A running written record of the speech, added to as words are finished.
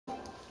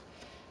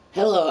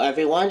Hello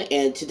everyone,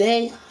 and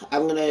today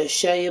I'm gonna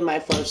show you my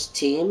first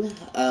team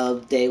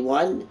of day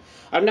one.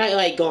 I'm not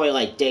like going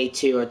like day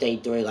two or day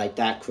three like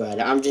that crud.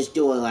 I'm just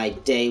doing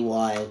like day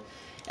one,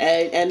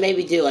 and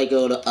maybe do like a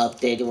little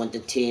updating with the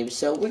team.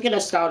 So we're gonna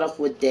start off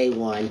with day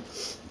one.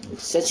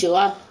 Since you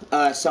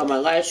saw my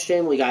live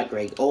stream, we got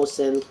Greg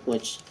Olsen,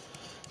 which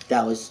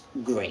that was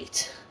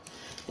great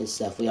and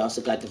stuff. We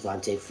also got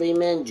Devontae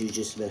Freeman,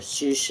 Juju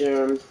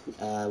Smith-Schuster.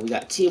 We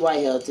got T.Y.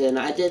 Hilton.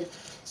 I did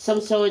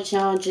some solo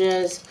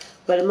challenges,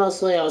 but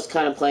mostly I was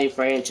kind of playing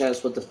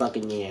franchise with the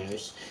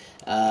Buccaneers.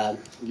 Yeah,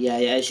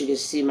 as you can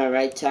see, my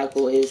right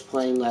tackle is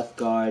playing left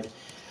guard.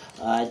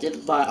 I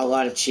did buy a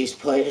lot of Chiefs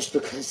players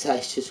because I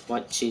just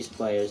want Chiefs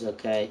players,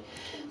 okay?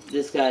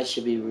 This guy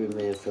should be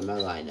removed from my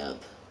lineup.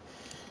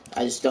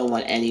 I just don't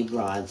want any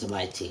bronze on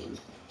my team.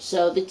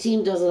 So the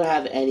team doesn't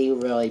have any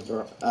really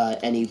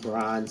any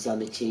bronze on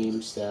the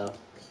team. So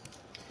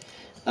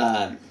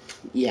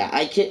yeah,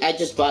 I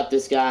just bought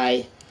this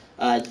guy.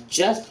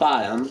 Just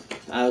bought him.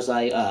 I was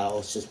like, oh,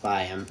 let's just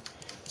buy him.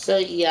 So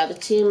yeah, the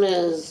team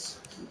is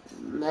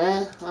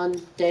meh on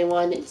day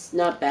one. It's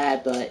not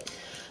bad, but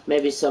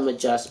maybe some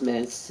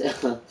adjustments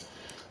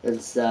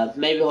and stuff.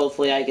 Maybe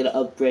hopefully I can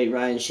upgrade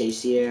Ryan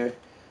Shazier.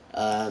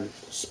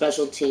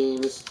 Special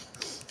teams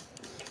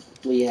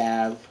we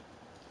have.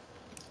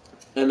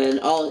 And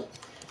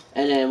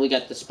then we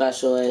got the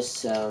specialist.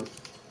 So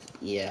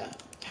yeah.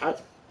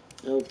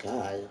 Oh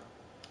god,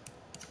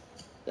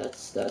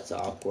 that's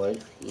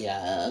awkward.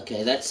 Yeah.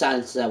 Okay, that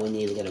sounds that we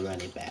need to get a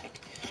running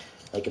back,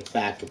 like a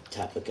backup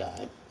type of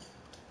guy.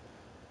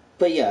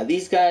 But yeah,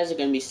 these guys are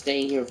gonna be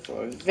staying here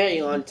for a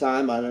very long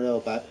time. I don't know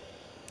about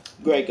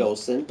Greg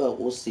Olsen, but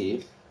we'll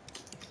see.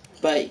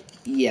 But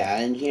yeah,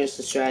 and here's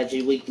the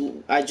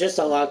strategy. I just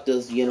unlocked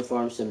those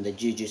uniforms from the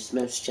Juju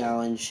Smith's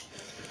challenge.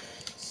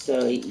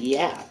 So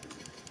yeah.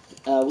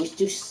 We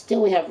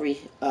have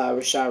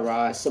Rashad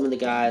Ross. Some of the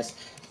guys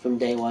from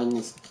day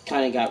one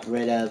kind of got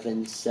rid of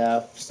and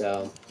stuff.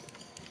 So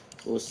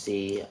we'll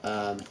see.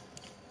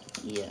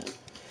 Yeah.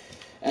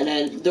 And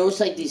then there was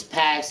like these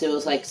packs. It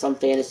was like some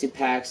fantasy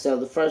packs. So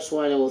the first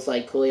one it was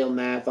like Khalil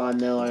Mack, Von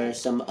Miller,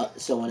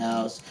 someone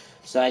else.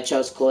 So I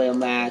chose Khalil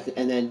Mack,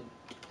 and then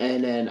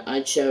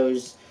I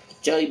chose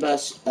Joey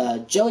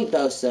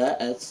Bosa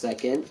at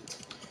second.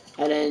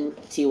 And then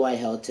T.Y.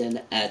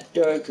 Hilton at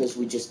third because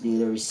we just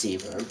need a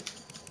receiver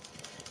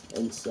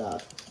and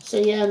stuff. So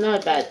yeah,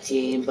 not a bad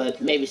team,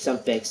 but maybe some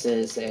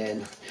fixes,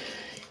 and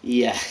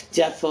yeah,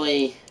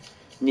 definitely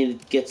need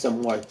to get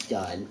some work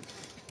done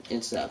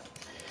and stuff.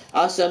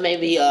 Also,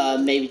 maybe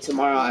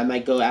tomorrow I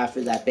might go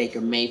after that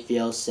Baker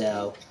Mayfield.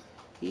 So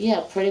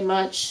yeah, pretty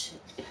much.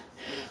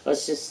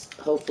 Let's just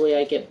hopefully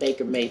I get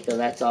Baker Mayfield.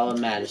 That's all that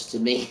matters to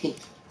me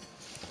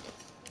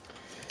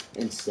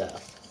and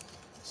stuff.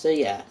 So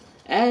yeah.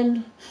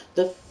 And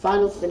the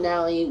final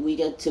finale, we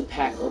get to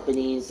pack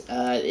openings.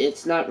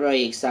 It's not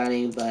really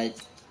exciting, but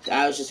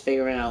I was just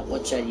figuring out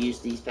what should I use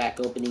these pack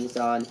openings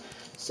on.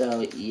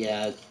 So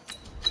yeah.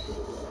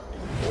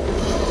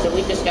 So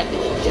we just got the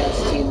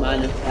Jets team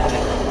on the pack,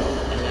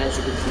 and as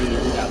you can see,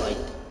 we got like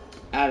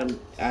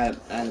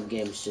Adam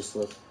Games just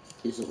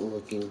isn't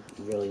looking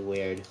really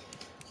weird.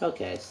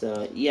 Okay,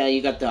 so yeah,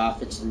 you got the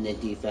offensive and the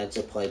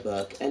defensive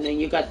playbook, and then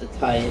you got the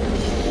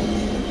Titans.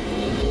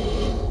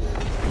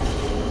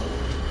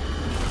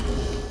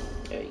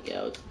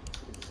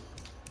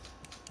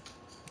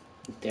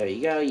 There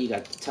you go. You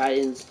got the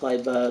Titans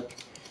playbook,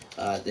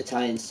 the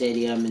Titans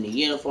stadium, and the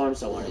uniforms.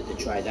 So I wanted to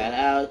try that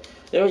out.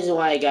 The reason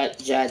why I got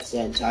Jets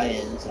and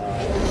Titans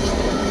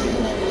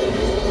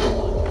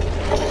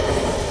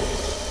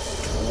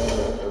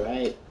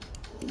alright,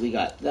 we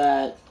got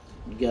that.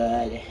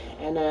 Good.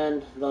 And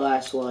then the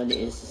last one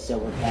is the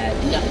silver pad.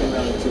 Nothing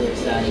really too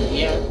exciting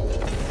here.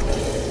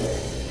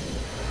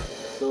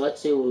 So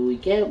let's see what we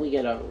get. We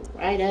get a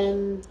right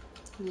end.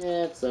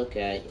 Yeah, it's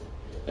okay.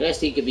 I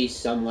guess he could be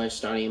somewhere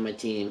starting in my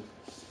team.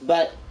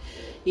 But,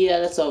 yeah,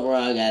 that's overall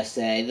I gotta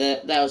say.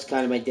 That was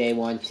kind of my day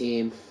one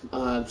team.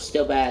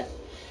 Still bad.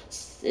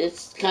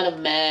 It's kind of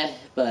meh,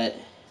 but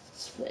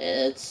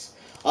it's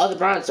all the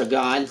bronze are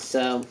gone,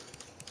 so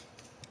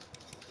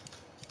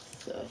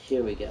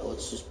here we go.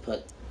 Let's just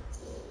put,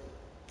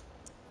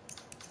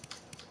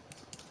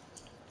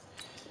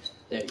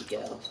 there you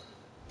go.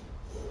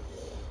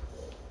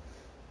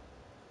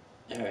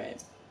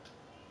 Alright.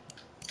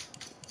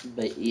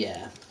 But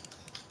yeah.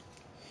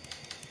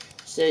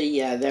 So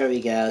yeah, there we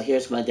go.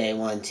 Here's my day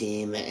one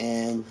team,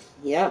 and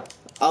yeah,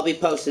 I'll be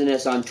posting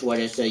this on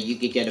Twitter so you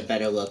could get a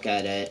better look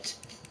at it.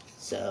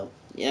 So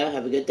yeah,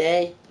 have a good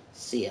day.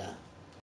 See ya.